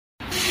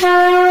You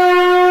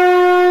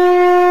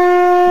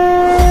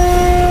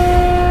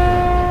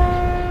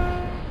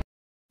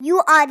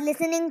are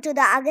listening to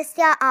the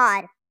Agastya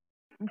Hour.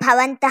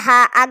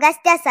 Bhavantaha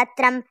Agastya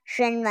Satram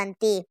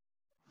Shrinvanti.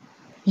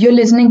 You're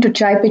listening to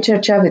Chai Pe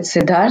Charcha with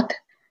Siddharth,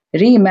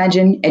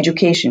 Reimagine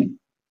Education.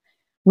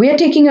 We are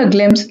taking a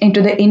glimpse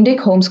into the Indic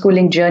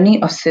homeschooling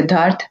journey of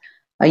Siddharth,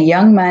 a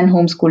young man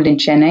homeschooled in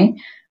Chennai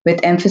with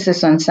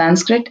emphasis on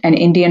Sanskrit and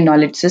Indian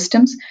knowledge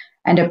systems,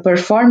 and a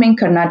performing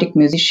Carnatic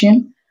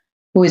musician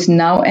who is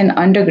now an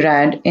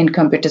undergrad in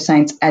computer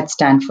science at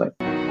Stanford.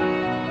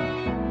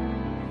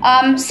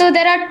 So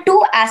there are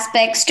two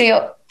aspects to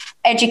your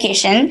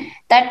education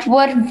that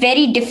were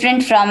very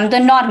different from the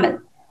normal.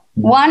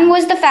 One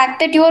was the fact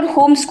that you were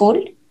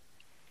homeschooled,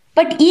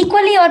 but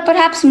equally or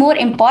perhaps more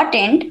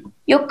important,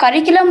 your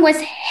curriculum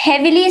was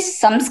heavily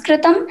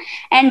Sanskritam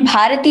and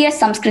Bharatiya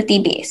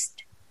Samskriti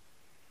based.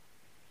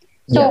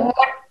 So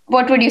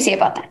what would you say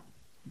about that?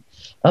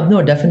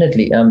 No,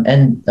 definitely.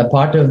 And a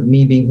part of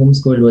me being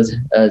homeschooled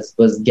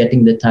was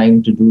getting the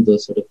time to do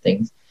those sort of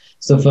things.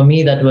 So for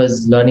me, that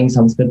was learning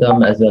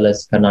Sanskritam as well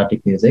as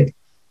Carnatic music.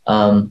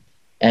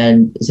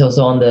 And so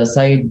on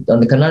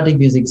the Carnatic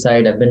music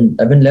side, I've been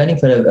learning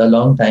for a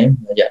long time.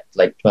 Yeah,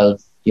 like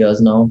 12 years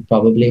now,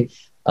 probably.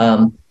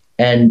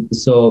 And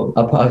so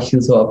a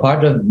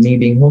part of me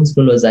being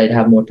homeschooled was I'd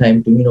have more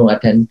time to,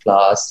 attend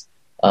class,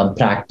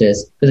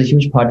 practice, because a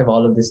huge part of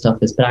all of this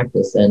stuff is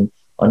practice. And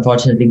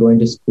unfortunately, going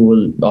to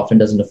school often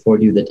doesn't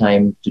afford you the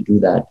time to do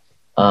that.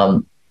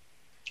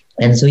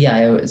 And so,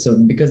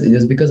 because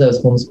I was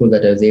homeschooled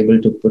that I was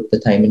able to put the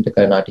time into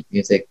Carnatic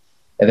music,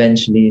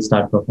 eventually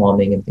start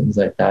performing and things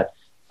like that.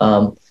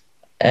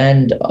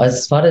 And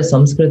as far as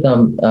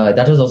Sanskritam,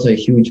 that was also a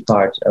huge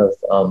part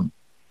of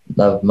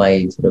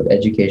my sort of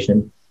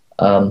education.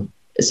 So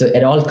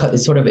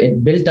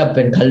it built up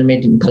and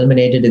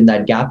culminated in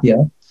that gap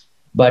year.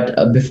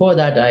 But before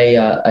that,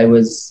 I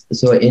was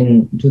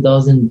in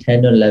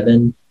 2010 or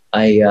 11.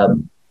 I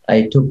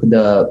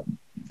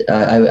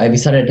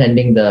started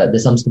attending the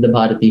Samskrita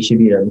Bharati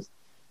Shibirams,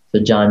 so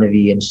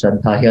Jahnavi and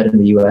Shraddha here in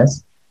the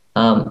US,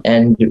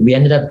 and we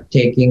ended up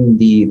taking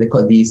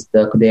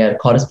their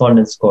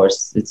correspondence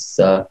course. It's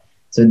so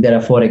there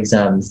are 4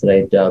 exams,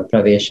 right?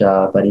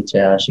 Pravesha,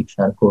 Parichaya, Shiksha,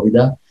 and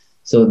Kovida.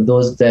 So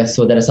there are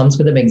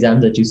Sanskritam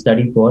exams that you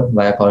study for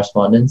via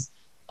correspondence.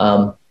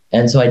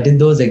 And so I did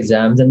those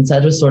exams, and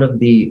that was sort of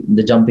the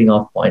jumping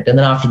off point. And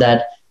then after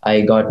that,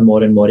 I got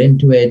more and more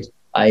into it.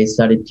 I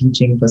started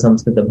teaching for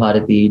Samskrita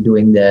Bharati,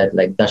 doing their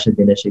like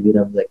Dashadina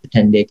Shibiram, like the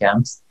 10-day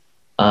camps.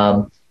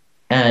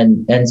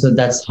 And so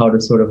that's how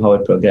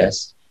it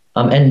progressed.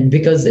 And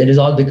because I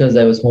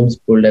was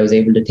homeschooled, I was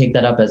able to take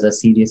that up as a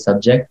serious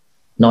subject,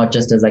 not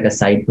just as like a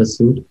side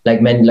pursuit.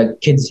 Like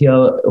kids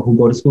here who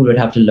go to school would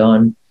have to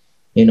learn,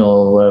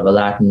 whatever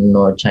Latin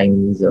or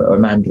Chinese or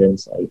Mandarin,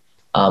 sorry.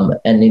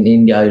 And in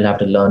India, you'll have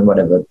to learn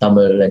whatever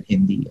Tamil and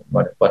Hindi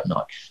and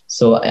whatnot.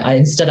 So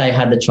instead, I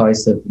had the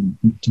choice of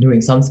doing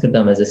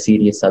Sanskritam as a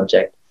serious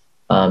subject,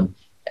 and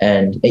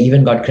I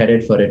even got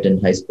credit for it in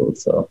high school.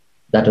 So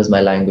that was my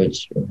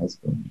language in high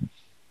school.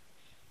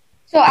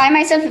 So I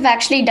myself have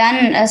actually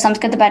done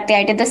Sanskrit Bharati.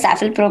 I did the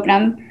SAFL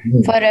program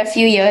for a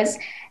few years,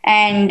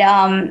 and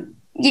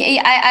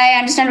I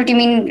understand what you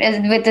mean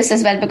with this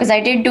as well, because I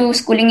did do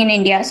schooling in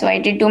India. So I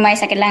did do my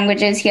second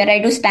languages. Here I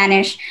do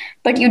Spanish,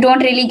 but you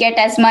don't really get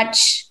as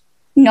much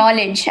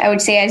knowledge, I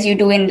would say, as you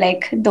do in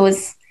like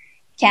those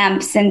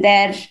camps and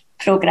their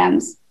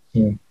programs.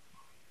 Yeah.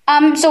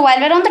 So while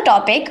we're on the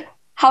topic,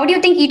 how do you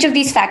think each of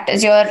these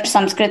factors, your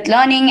Sanskrit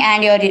learning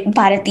and your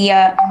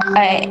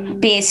Bharatiya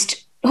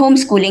based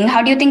homeschooling,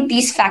 how do you think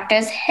these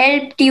factors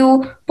helped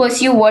you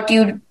pursue what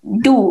you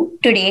do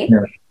today?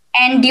 Yeah.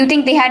 And do you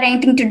think they had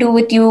anything to do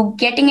with you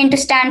getting into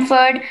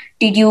Stanford?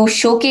 Did you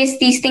showcase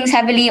these things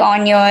heavily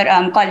on your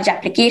college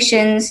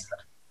applications?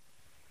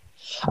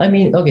 I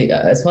mean, okay,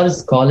 as far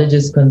as college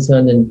is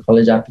concerned and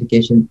college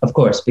application, of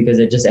course, because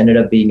it just ended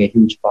up being a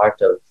huge part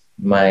of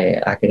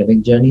my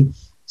academic journey.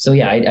 So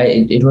yeah,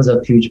 it was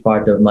a huge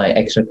part of my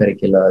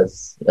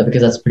extracurriculars,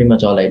 because that's pretty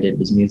much all I did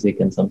was music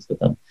and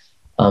Sanskritam.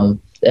 And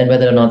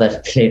whether or not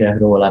that played a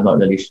role, I'm not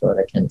really sure.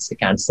 I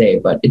can't say,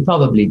 but it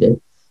probably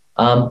did.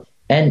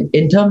 And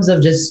in terms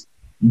of just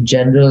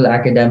general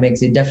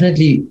academics, it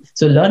definitely,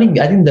 so learning,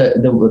 I think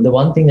the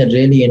one thing that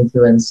really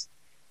influenced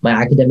my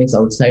academics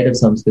outside of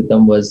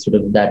Sanskritam was sort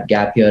of that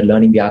gap year,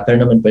 learning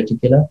Vyakaranam in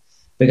particular,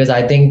 because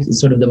I think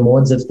sort of the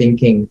modes of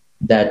thinking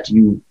that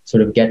you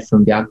sort of get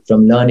from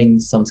learning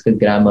Sanskrit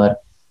grammar,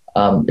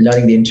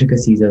 learning the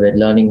intricacies of it,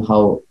 learning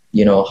how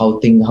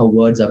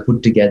words are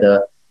put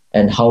together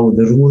and how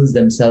the rules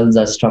themselves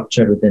are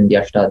structured within the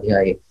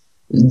Ashtadhyayi.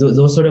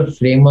 Those sort of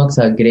frameworks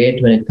are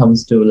great when it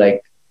comes to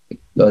like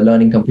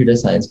learning computer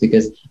science,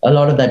 because a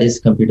lot of that is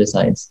computer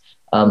science.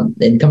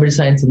 In computer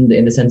science in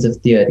the sense of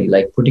theory,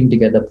 like putting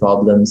together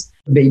problems.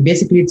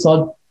 Basically, it's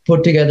all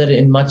put together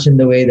in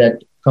the way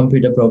that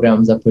computer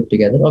programs are put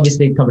together.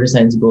 Obviously, computer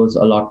science goes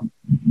a lot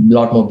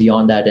more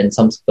beyond that, and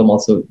Sanskrit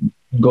also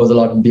goes a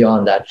lot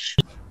beyond that.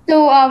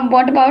 So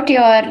what about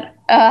your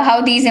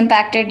how these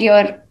impacted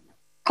your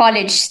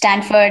college,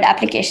 Stanford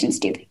applications,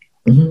 do you think?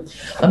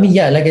 I mean,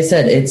 yeah, like I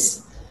said,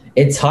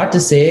 it's hard to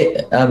say.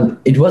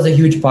 It was a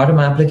huge part of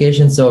my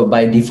application, so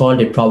by default,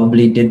 it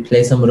probably did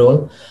play some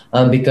role,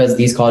 because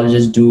these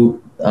colleges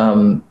do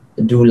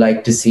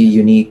like to see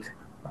unique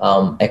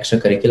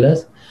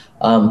extracurriculars.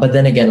 But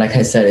then again, like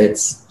I said,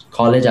 it's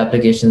college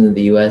applications in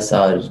the US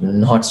are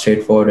not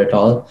straightforward at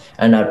all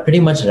and are pretty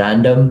much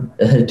random,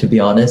 to be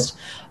honest.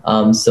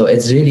 So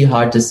it's really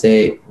hard to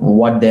say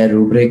what their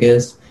rubric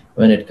is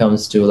when it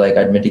comes to like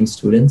admitting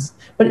students.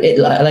 But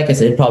like I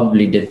said, it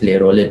probably did play a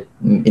role. It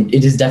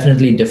is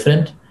definitely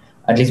different.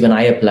 At least when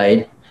I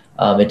applied,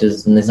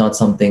 it's not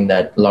something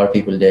that a lot of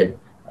people did.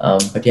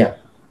 But yeah.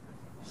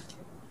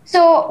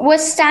 So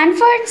was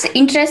Stanford's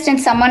interest in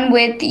someone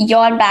with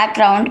your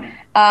background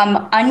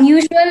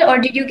unusual, or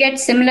did you get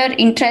similar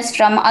interest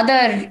from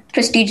other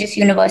prestigious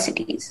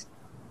universities?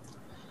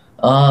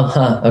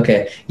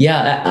 Okay.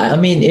 Yeah, I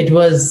mean, it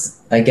was,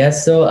 I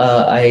guess so.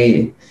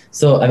 I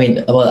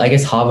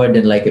guess Harvard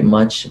didn't like it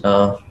much.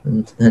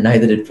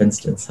 Neither did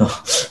Princeton, so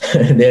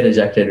they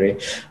rejected me.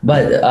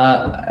 But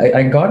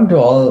I got into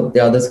all the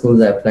other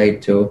schools I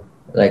applied to,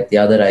 like the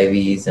other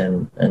Ivies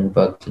and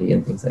Berkeley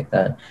and things like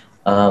that.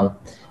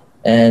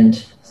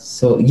 And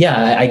so,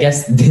 yeah, I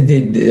guess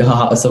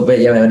but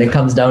yeah, when it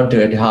comes down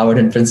to it, Harvard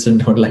and Princeton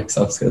don't like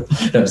Sanskrit.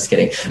 No, I'm just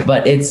kidding.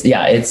 But it's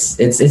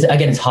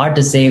again, it's hard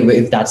to say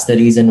if that's the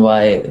reason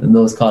why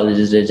those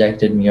colleges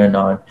rejected me or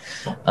not.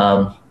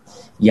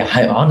 Yeah,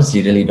 I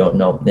honestly really don't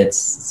know.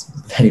 It's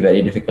very,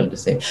 very difficult to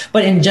say.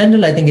 But in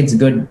general, I think it's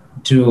good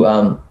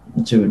to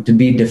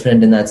be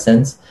different in that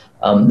sense.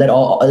 That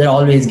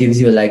always gives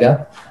you a leg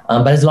up.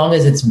 But as long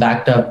as it's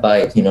backed up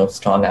by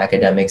strong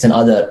academics and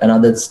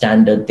other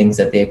standard things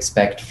that they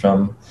expect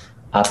from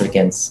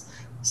applicants,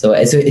 so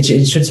it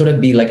should sort of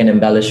be like an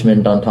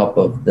embellishment on top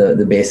of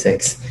the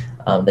basics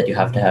that you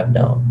have to have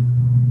down.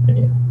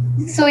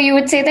 Yeah. So you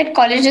would say that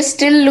colleges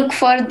still look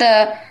for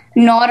the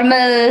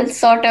normal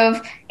sort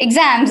of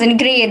exams and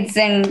grades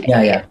and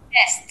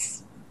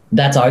tests.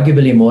 That's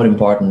arguably more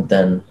important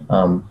than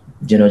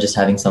just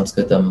having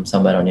Sanskritam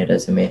somewhere on your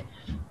resume.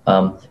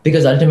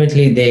 Because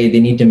ultimately they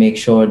need to make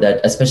sure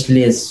that,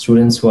 especially as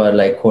students who are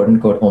like quote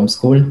unquote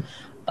homeschooled.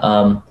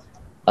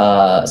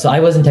 So I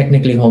wasn't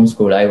technically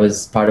homeschooled. I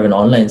was part of an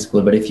online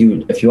school. But if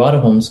you are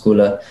a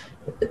homeschooler,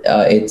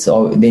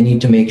 they need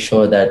to make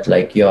sure that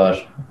like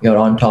you're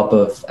on top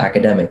of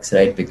academics,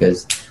 right?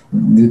 Because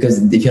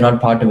if you're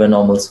not part of a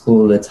normal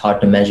school, it's hard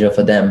to measure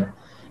for them,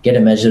 get a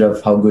measure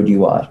of how good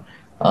you are.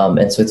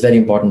 And so it's very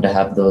important to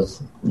have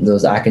those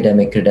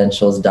academic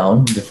credentials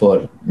down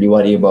before you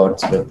worry about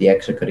sort of the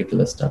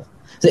extracurricular stuff.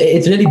 So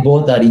it's really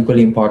both are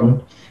equally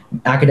important.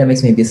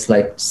 Academics may be a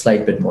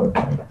slight bit more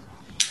important.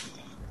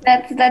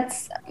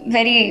 That's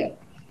very.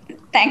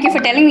 Thank you for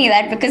telling me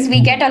that, because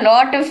we get a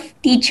lot of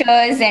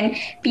teachers and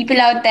people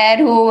out there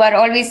who are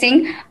always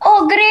saying,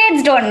 oh,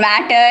 grades don't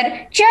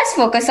matter, just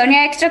focus on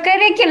your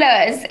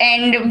extracurriculars.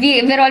 And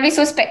we're always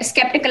so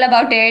skeptical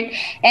about it.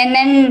 And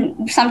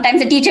then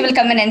sometimes the teacher will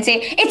come in and say,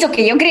 it's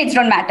okay, your grades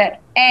don't matter.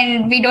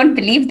 And we don't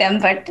believe them,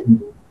 but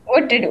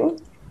what to do?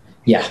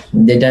 Yeah,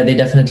 they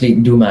definitely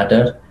do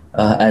matter.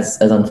 As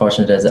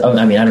unfortunate as,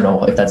 I mean, I don't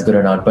know if that's good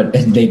or not, but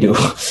they do.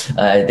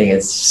 I think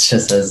it's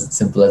just as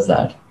simple as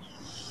that.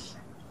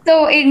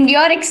 So in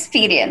your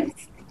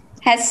experience,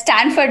 has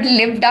Stanford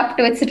lived up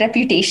to its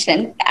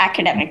reputation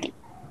academically?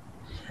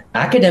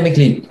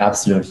 Academically,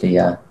 absolutely,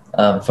 yeah,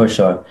 for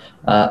sure.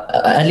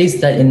 At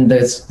least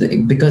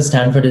that because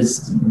Stanford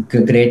is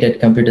great at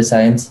computer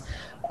science,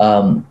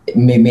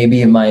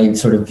 maybe my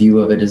sort of view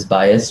of it is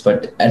biased,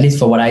 but at least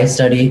for what I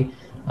study,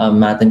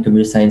 math and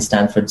computer science,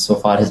 Stanford so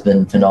far has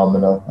been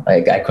phenomenal.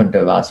 I couldn't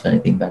have asked for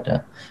anything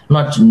better. I'm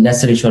not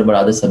necessarily sure about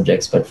other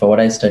subjects, but for what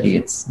I study,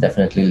 it's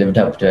definitely lived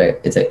up to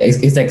it.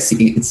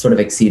 It's sort of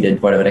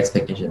exceeded whatever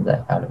expectations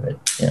I had of it.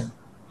 Yeah.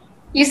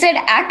 You said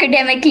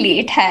academically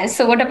it has.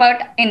 So what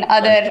about in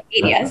other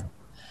areas?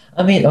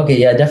 I mean, okay,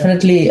 yeah,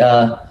 definitely.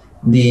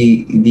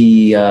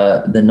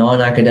 The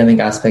non-academic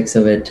aspects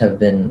of it have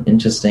been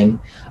interesting.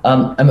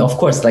 I mean, of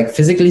course, like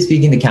physically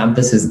speaking, the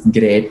campus is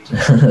great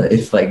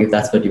if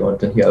that's what you want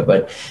to hear.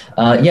 But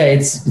yeah,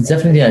 it's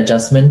definitely an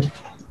adjustment.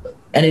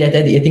 And I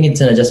think it's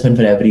an adjustment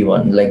for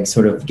everyone, like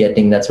sort of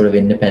getting that sort of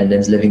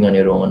independence, living on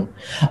your own.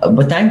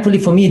 But thankfully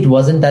for me, it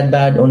wasn't that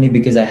bad, only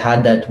because I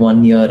had that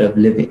 1 year of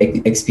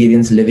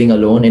experience living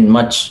alone in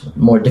much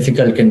more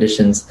difficult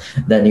conditions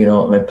than,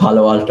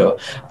 Palo Alto.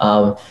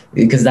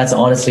 Because that's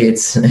honestly,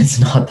 it's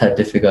not that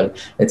difficult.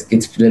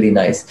 It's really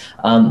nice.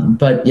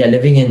 But yeah,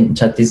 living in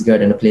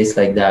Chhattisgarh in a place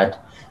like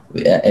that,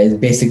 is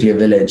basically a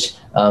village,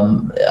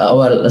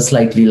 or a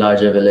slightly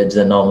larger village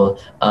than normal,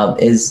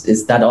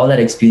 is that all that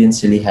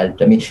experience really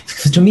helped. I mean,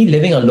 to me,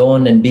 living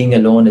alone and being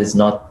alone is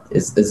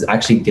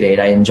actually great.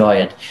 I enjoy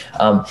it.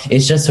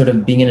 It's just sort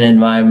of being in an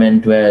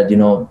environment where,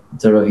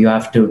 sort of you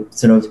have to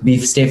sort of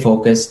stay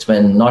focused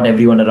when not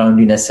everyone around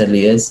you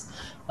necessarily is.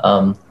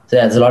 So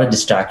yeah, there's a lot of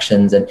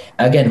distractions. And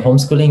again,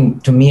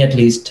 homeschooling, to me at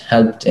least,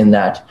 helped in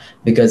that,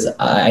 because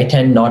I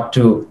tend not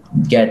to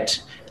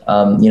get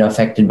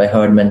affected by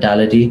herd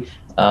mentality.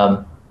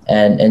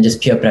 and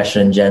just peer pressure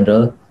in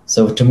general.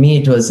 So to me,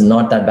 it was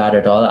not that bad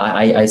at all.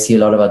 I see a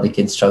lot of other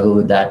kids struggle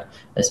with that,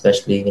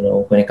 especially,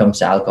 when it comes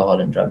to alcohol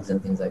and drugs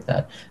and things like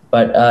that.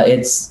 But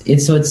it's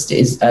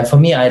for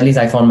me, at least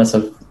I found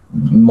myself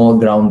more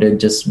grounded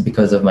just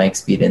because of my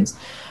experience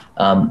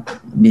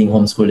being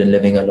homeschooled and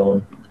living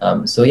alone.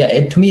 So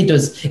yeah, to me,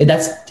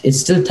 it's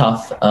still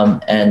tough.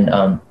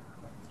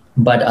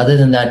 But other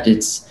than that,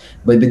 it's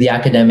with the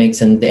academics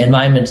and the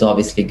environment's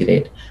obviously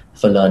great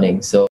for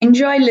learning. So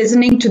enjoy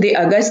listening to the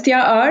Agastya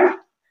Hour?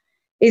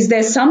 Is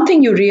there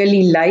something you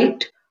really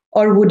liked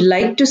or would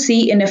like to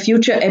see in a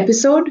future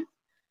episode?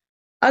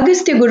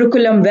 Agastya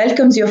Gurukulam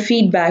welcomes your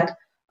feedback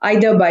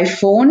either by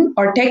phone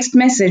or text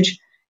message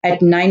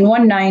at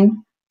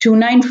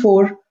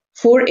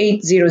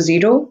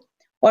 919-294-4800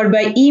 or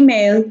by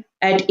email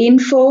at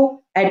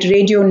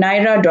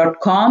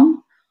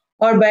info@radionyra.com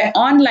or by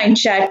online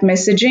chat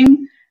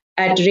messaging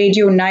at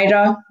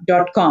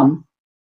radionyra.com.